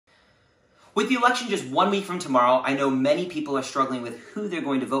With the election just 1 week from tomorrow, I know many people are struggling with who they're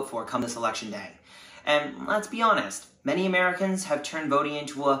going to vote for come this election day. And let's be honest, many Americans have turned voting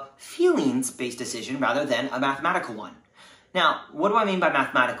into a feelings-based decision rather than a mathematical one. Now, what do I mean by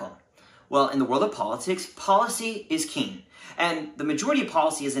mathematical? Well, in the world of politics, policy is king. And the majority of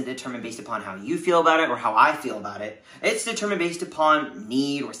policy isn't determined based upon how you feel about it or how I feel about it. It's determined based upon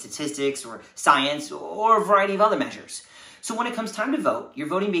need or statistics or science or a variety of other measures. So when it comes time to vote, you're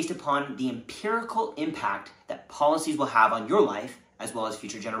voting based upon the empirical impact that policies will have on your life as well as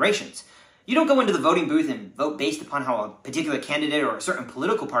future generations. You don't go into the voting booth and vote based upon how a particular candidate or a certain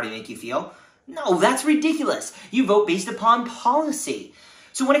political party make you feel. No, that's ridiculous. You vote based upon policy.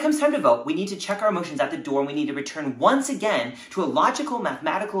 So when it comes time to vote, we need to check our emotions at the door and we need to return once again to a logical,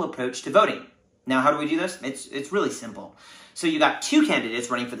 mathematical approach to voting. Now, how do we do this? It's really simple. So you got two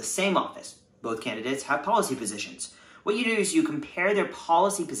candidates running for the same office. Both candidates have policy positions. What you do is you compare their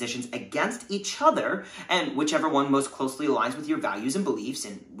policy positions against each other, and whichever one most closely aligns with your values and beliefs,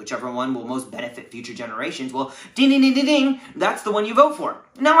 and whichever one will most benefit future generations, well, ding, ding, ding, ding, ding, that's the one you vote for.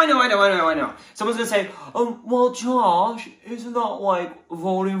 Now, I know. Someone's going to say, well, Josh, isn't that like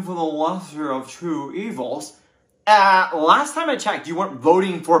voting for the lesser of two evils? Last time I checked, you weren't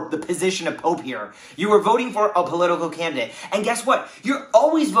voting for the position of Pope here. You were voting for a political candidate. And guess what? You're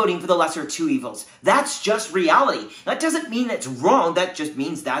always voting for the lesser of two evils. That's just reality. That doesn't mean that's wrong. That just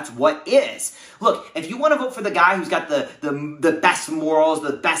means that's what is. Look, if you want to vote for the guy who's got the best morals,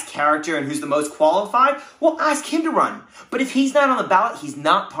 the best character, and who's the most qualified, well, ask him to run. But if he's not on the ballot, he's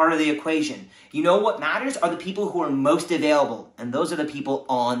not part of the equation. You know what matters are the people who are most available, and those are the people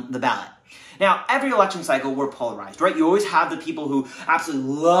on the ballot. Now, every election cycle, we're polarized, right? You always have the people who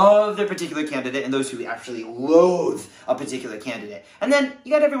absolutely love their particular candidate and those who actually loathe a particular candidate. And then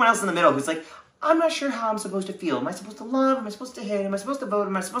you got everyone else in the middle who's like, I'm not sure how I'm supposed to feel. Am I supposed to love? Am I supposed to hate? Am I supposed to vote?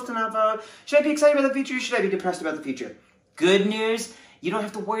 Am I supposed to not vote? Should I be excited about the future? Should I be depressed about the future? Good news, you don't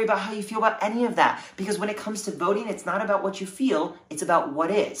have to worry about how you feel about any of that. Because when it comes to voting, it's not about what you feel, it's about what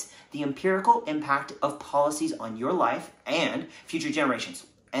is. The empirical impact of policies on your life and future generations.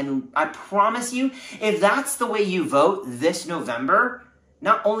 And I promise you, if that's the way you vote this November,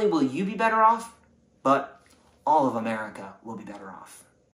 not only will you be better off, but all of America will be better off.